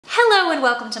Hello and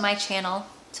welcome to my channel,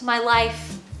 to my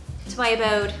life, to my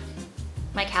abode,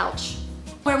 my couch,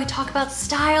 where we talk about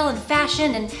style and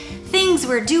fashion and things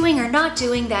we're doing or not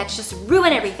doing that just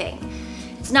ruin everything.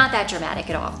 It's not that dramatic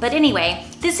at all. But anyway,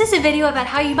 this is a video about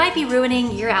how you might be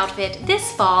ruining your outfit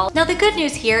this fall. Now the good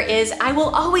news here is I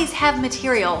will always have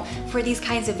material for these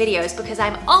kinds of videos because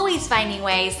I'm always finding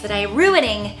ways that I'm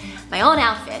ruining my own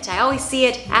outfit. I always see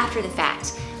it after the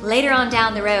fact. Later on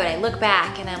down the road, I look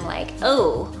back and I'm like,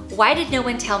 oh, why did no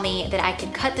one tell me that I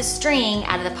can cut the string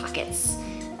out of the pockets?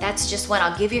 That's just one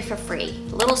I'll give you for free.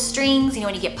 Little strings, you know,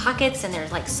 when you get pockets and they're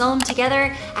like sewn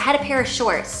together. I had a pair of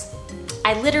shorts.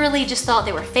 I literally just thought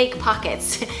they were fake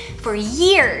pockets for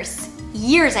years,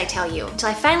 I tell you, until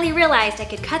I finally realized I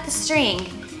could cut the string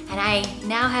and I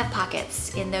now have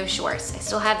pockets in those shorts. I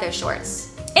still have those shorts.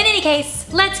 In any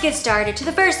case, let's get started to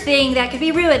the first thing that could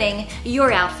be ruining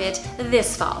your outfit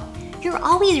this fall. You're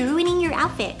always ruining your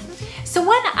outfit. So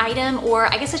one item,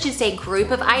 or I guess I should say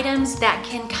group of items that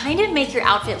can kind of make your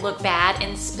outfit look bad,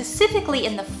 and specifically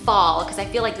in the fall, because I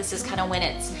feel like this is kind of when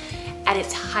it's at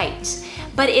its height,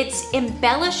 but it's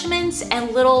embellishments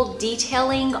and little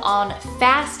detailing on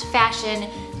fast fashion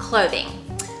clothing.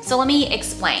 So let me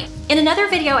explain. In another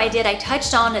video I did, I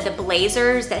touched on the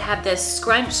blazers that have the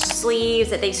scrunched sleeves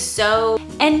that they sew.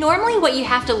 And normally what you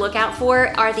have to look out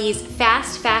for are these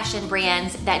fast fashion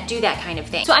brands that do that kind of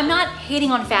thing. So I'm not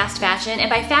hating on fast fashion, and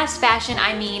by fast fashion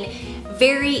I mean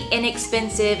very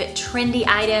inexpensive, trendy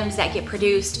items that get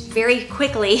produced very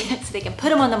quickly so they can put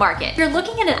them on the market. If you're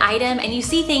looking at an item and you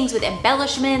see things with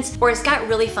embellishments, or it's got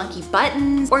really funky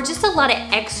buttons, or just a lot of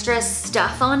extra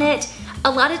stuff on it,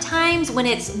 a lot of times when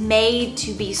it's made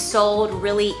to be sold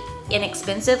really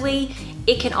inexpensively,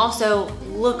 it can also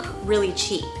look really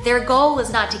cheap. Their goal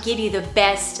is not to give you the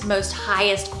best, most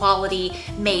highest quality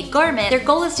made garment. Their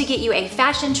goal is to get you a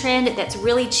fashion trend that's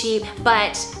really cheap,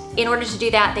 but in order to do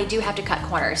that, they do have to cut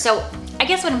corners. So I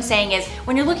guess what I'm saying is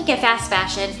when you're looking at fast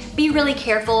fashion, be really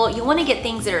careful. You want to get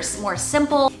things that are more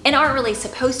simple and aren't really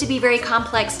supposed to be very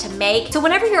complex to make. So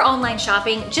whenever you're online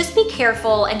shopping, just be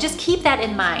careful and just keep that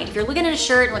in mind. If you're looking at a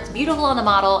shirt and what's beautiful on the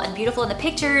model and beautiful in the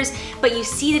pictures, but you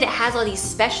see that it has all these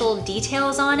special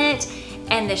details on it,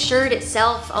 and the shirt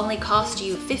itself only cost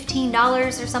you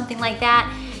 $15 or something like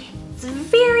that, it's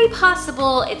very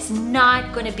possible it's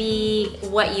not going to be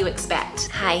what you expect.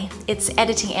 Hi, it's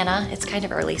Editing Anna. It's kind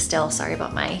of early still, sorry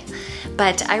about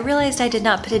but I realized I did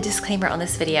not put a disclaimer on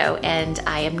this video, and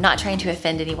I am not trying to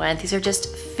offend anyone. These are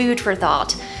just food for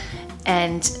thought.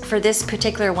 And for this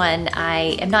particular one,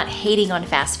 I am not hating on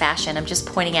fast fashion. I'm just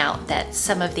pointing out that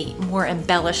some of the more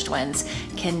embellished ones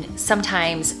can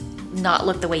sometimes not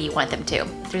look the way you want them to.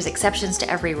 There's exceptions to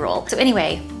every rule. So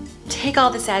anyway, take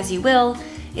all this as you will.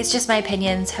 It's just my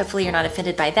opinions. Hopefully you're not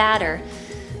offended by that or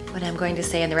what I'm going to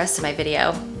say in the rest of my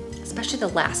video, especially the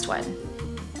last one.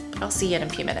 I'll see you in a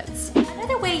few minutes.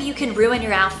 Another way you can ruin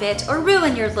your outfit or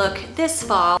ruin your look this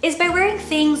fall is by wearing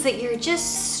things that you're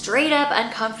just straight up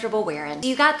uncomfortable wearing.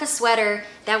 You got the sweater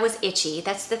that was itchy.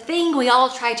 That's the thing we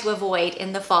all try to avoid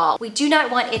in the fall. We do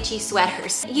not want itchy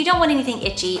sweaters. You don't want anything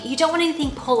itchy. You don't want anything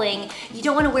pulling. You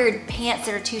don't want to wear pants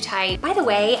that are too tight. By the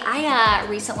way, I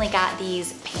recently got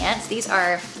these pants. These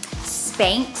are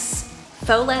Spanx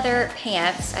faux leather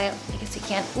pants. I guess you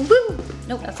can't. Woo!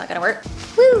 Nope, that's not gonna work.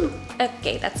 Woo!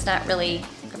 Okay, that's not really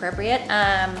appropriate.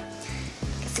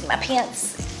 See my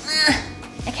pants.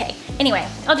 Okay, anyway,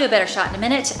 I'll do a better shot in a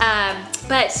minute.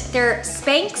 But they're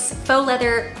Spanx faux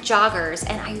leather joggers,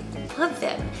 and I love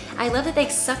them. I love that they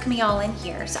suck me all in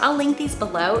here. So I'll link these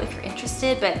below if you're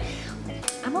interested, but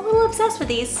I'm a little obsessed with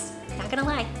these, not gonna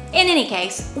lie. In any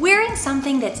case, wearing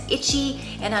something that's itchy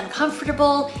and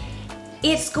uncomfortable,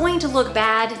 it's going to look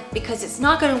bad because it's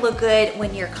not going to look good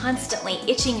when you're constantly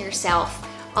itching yourself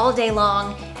all day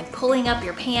long and pulling up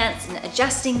your pants and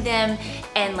adjusting them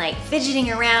and like fidgeting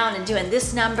around and doing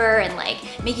this number and like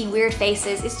making weird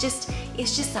faces. It's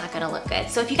just not going to look good.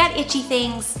 So if you got itchy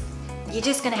things, you're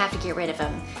just going to have to get rid of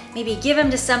them. Maybe give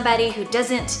them to somebody who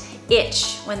doesn't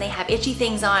itch when they have itchy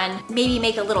things on. Maybe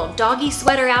make a little doggy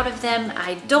sweater out of them.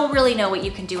 I don't really know what you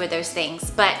can do with those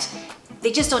things, but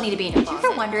they just don't need to be in your closet. Do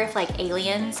you ever wonder if like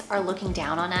aliens are looking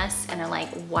down on us and are like,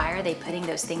 why are they putting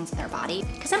those things in their body?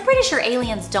 Because I'm pretty sure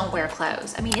aliens don't wear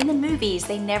clothes. I mean, in the movies,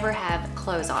 they never have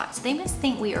clothes on, so they must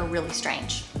think we are really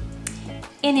strange.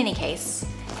 In any case,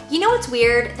 you know what's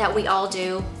weird that we all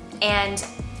do? And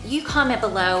you comment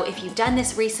below if you've done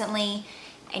this recently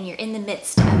and you're in the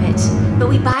midst of it, but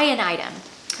we buy an item.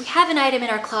 We have an item in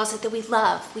our closet that we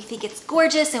love. We think it's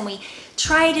gorgeous and we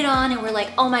tried it on and we're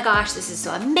like, oh my gosh, this is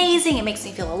so amazing. It makes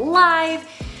me feel alive.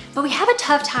 But we have a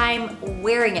tough time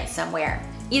wearing it somewhere.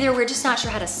 Either we're just not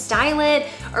sure how to style it,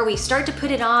 or we start to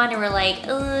put it on and we're like,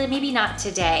 maybe not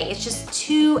today. It's just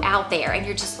too out there and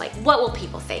you're just like, what will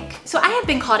people think? So I have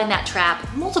been caught in that trap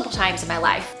multiple times in my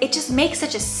life. It just makes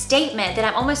such a statement that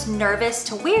I'm almost nervous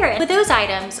to wear it. With those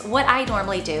items, what I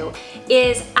normally do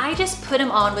is I just put them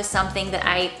on with something that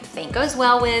I think goes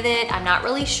well with it. I'm not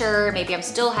really sure, maybe I'm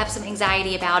still have some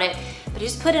anxiety about it, but I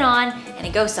just put it on and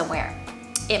it goes somewhere.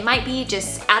 It might be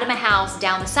just out of my house,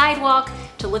 down the sidewalk,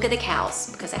 to look at the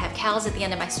cows, because I have cows at the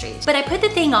end of my street. But I put the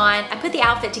thing on, I put the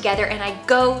outfit together, and I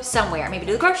go somewhere, maybe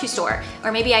to the grocery store,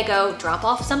 or maybe I go drop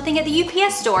off something at the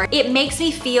UPS store. It makes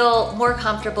me feel more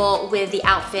comfortable with the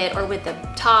outfit, or with the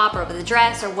top, or with the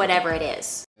dress, or whatever it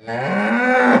is.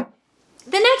 The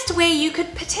next way you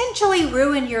could potentially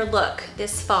ruin your look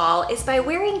this fall is by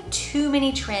wearing too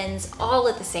many trends all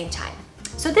at the same time.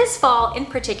 So this fall in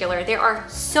particular, there are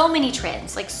so many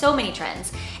trends, like so many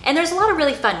trends, and there's a lot of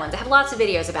really fun ones. I have lots of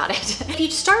videos about it. If you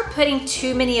start putting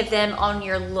too many of them on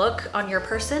your look, on your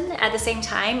person at the same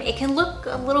time, it can look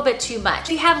a little bit too much.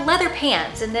 You have leather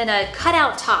pants and then a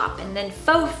cutout top and then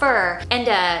faux fur and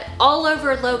a all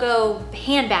over logo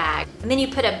handbag. And then you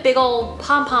put a big old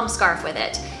pom-pom scarf with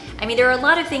it. I mean, there are a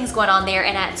lot of things going on there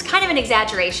and it's kind of an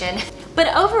exaggeration.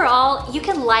 But overall, you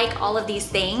can like all of these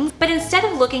things, but instead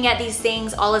of looking at these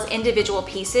things all as individual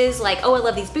pieces, like, oh, I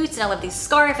love these boots and I love this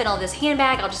scarf and I love this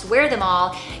handbag, I'll just wear them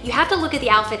all, you have to look at the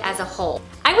outfit as a whole.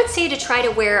 I would say to try to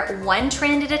wear one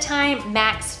trend at a time,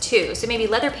 max two. So maybe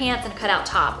leather pants and a cutout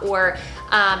top, or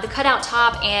the cutout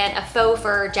top and a faux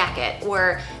fur jacket,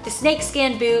 or the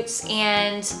snakeskin boots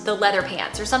and the leather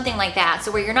pants, or something like that.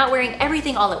 So where you're not wearing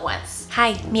everything all at once.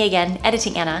 Hi, me again,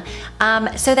 Editing Anna.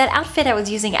 So that outfit I was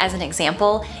using as an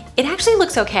example, it actually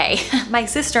looks okay. My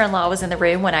sister-in-law was in the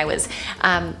room when I was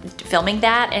filming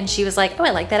that, and she was like, oh, I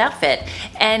like that outfit.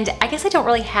 And I guess I don't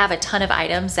really have a ton of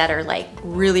items that are like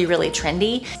really, really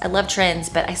trendy. I love trends,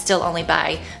 but I still only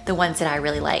buy the ones that I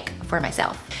really like for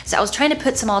myself. So I was trying to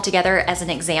put some all together as an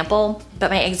example, but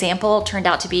my example turned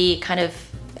out to be kind of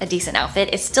a decent outfit.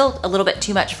 It's still a little bit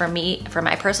too much for me, for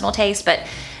my personal taste, but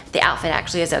the outfit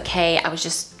actually is okay. I was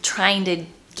just trying to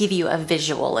give you a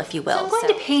visual, if you will. So I'm going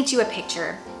to paint you a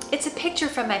picture. It's a picture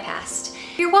from my past.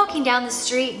 You're walking down the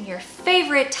street in your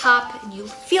favorite top and you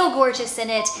feel gorgeous in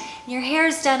it, and your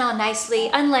hair's done all nicely,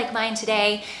 unlike mine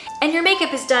today, and your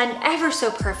makeup is done ever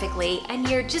so perfectly, and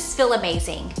you just feel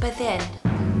amazing. But then,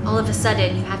 all of a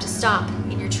sudden, you have to stop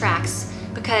in your tracks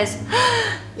because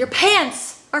your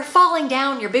pants are falling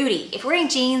down your booty. If you're wearing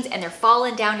jeans and they're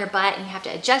falling down your butt and you have to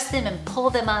adjust them and pull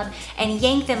them up and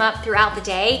yank them up throughout the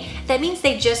day, that means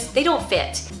they don't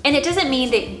fit. And it doesn't mean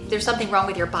that there's something wrong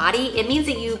with your body. It means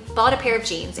that you bought a pair of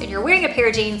jeans and you're wearing a pair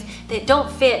of jeans that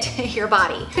don't fit your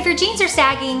body. If your jeans are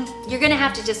sagging, you're gonna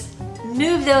have to just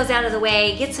move those out of the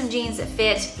way, get some jeans that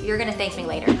fit. You're gonna thank me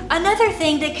later. Another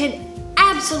thing that can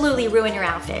absolutely ruin your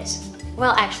outfit.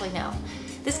 Well, actually, no.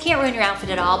 This can't ruin your outfit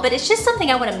at all, but it's just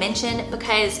something I want to mention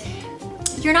because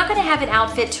you're not going to have an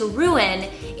outfit to ruin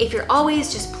if you're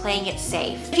always just playing it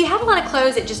safe. If you have a lot of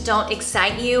clothes that just don't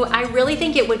excite you, I really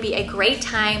think it would be a great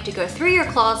time to go through your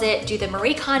closet, do the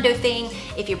Marie Kondo thing.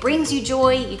 If it brings you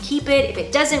joy, you keep it. If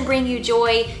it doesn't bring you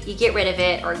joy, you get rid of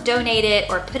it or donate it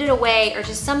or put it away, or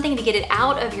just something to get it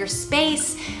out of your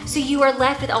space so you are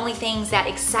left with only things that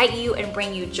excite you and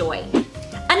bring you joy.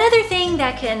 Another thing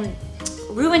that can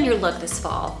ruin your look this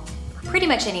fall, pretty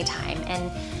much any time, and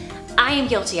I am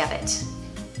guilty of it.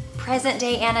 Present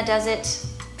day Anna does it,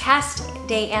 past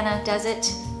day Anna does it,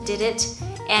 did it,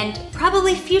 and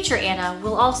probably future Anna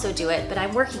will also do it, but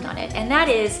I'm working on it, and that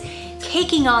is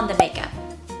caking on the makeup.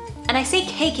 And I say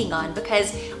caking on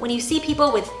because when you see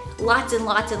people with lots and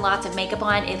lots and lots of makeup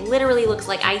on, it literally looks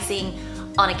like icing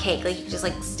on a cake. Like you just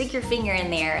like stick your finger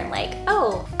in there and like,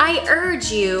 oh. I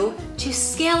urge you to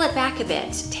scale it back a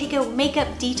bit. Take a makeup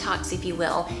detox, if you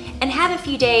will, and have a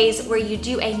few days where you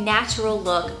do a natural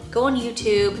look. Go on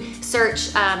YouTube,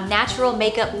 search natural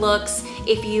makeup looks.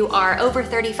 If you are over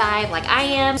 35 like I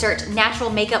am, search natural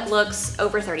makeup looks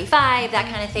over 35,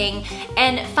 that kind of thing,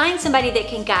 and find somebody that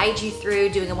can guide you through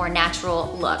doing a more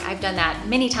natural look. I've done that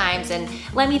many times, and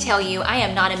let me tell you, I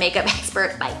am not a makeup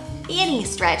expert by any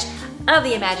stretch of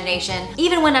the imagination.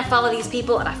 Even when I follow these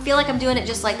people and I feel like I'm doing it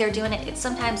just like they're doing it,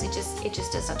 sometimes it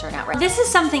just doesn't turn out right. This is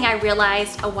something I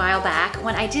realized a while back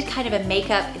when I did kind of a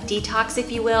makeup detox,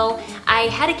 if you will. I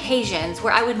had occasions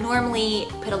where I would normally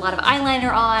put a lot of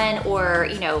eyeliner on, or,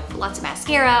 you know, lots of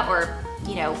mascara, or,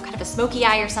 you know, kind of a smoky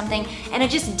eye or something, and I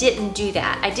just didn't do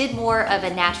that. I did more of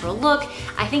a natural look.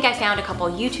 I think I found a couple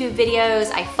YouTube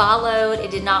videos I followed. It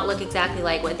did not look exactly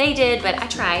like what they did, but I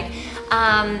tried.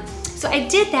 So I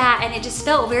did that and it just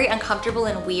felt very uncomfortable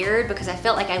and weird because I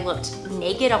felt like I looked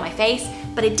naked on my face,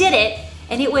 but I did it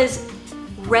and it was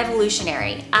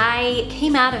revolutionary. I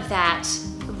came out of that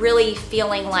really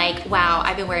feeling like, wow,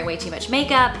 I've been wearing way too much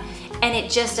makeup and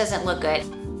it just doesn't look good.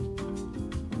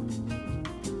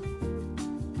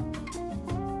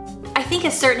 I think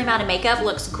a certain amount of makeup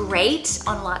looks great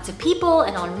on lots of people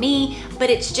and on me, but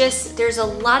it's just, there's a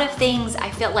lot of things I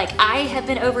felt like I have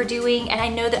been overdoing, and I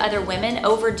know that other women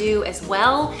overdo as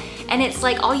well. And it's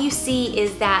like all you see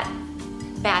is that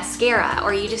mascara,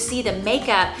 or you just see the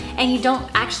makeup and you don't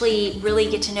actually really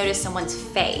get to notice someone's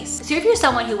face. So if you're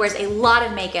someone who wears a lot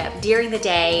of makeup during the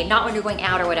day, not when you're going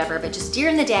out or whatever, but just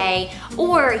during the day,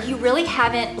 or you really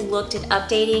haven't looked at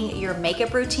updating your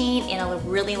makeup routine in a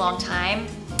really long time,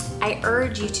 I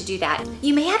urge you to do that.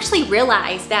 You may actually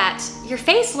realize that your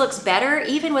face looks better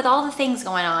even with all the things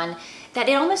going on, that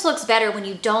it almost looks better when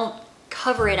you don't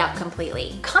cover it up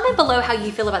completely. Comment below how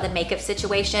you feel about the makeup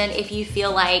situation. If you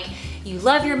feel like you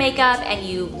love your makeup and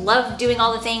you love doing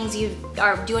all the things you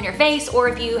are doing your face, or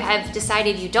if you have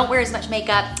decided you don't wear as much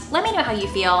makeup, let me know how you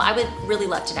feel. I would really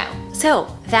love to know.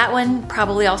 So that one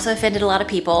probably also offended a lot of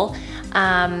people.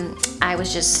 I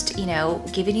was just, you know,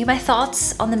 giving you my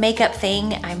thoughts on the makeup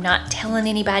thing. I'm not telling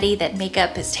anybody that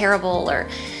makeup is terrible, or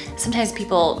sometimes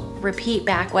people repeat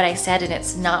back what I said and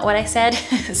it's not what I said.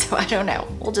 So I don't know,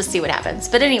 we'll just see what happens.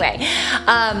 But anyway,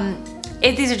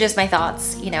 these are just my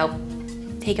thoughts, you know,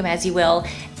 take them as you will.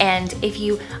 And if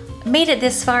you made it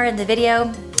this far in the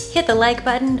video, hit the like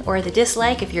button or the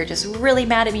dislike if you're just really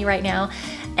mad at me right now,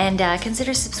 and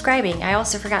consider subscribing. I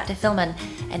also forgot to film an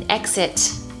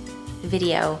exit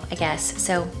video, I guess.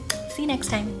 So see you next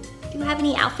time. Do you have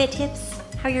any outfit tips?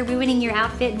 How you're ruining your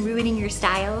outfit and ruining your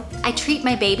style? I treat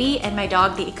my baby and my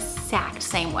dog the exact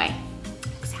same way.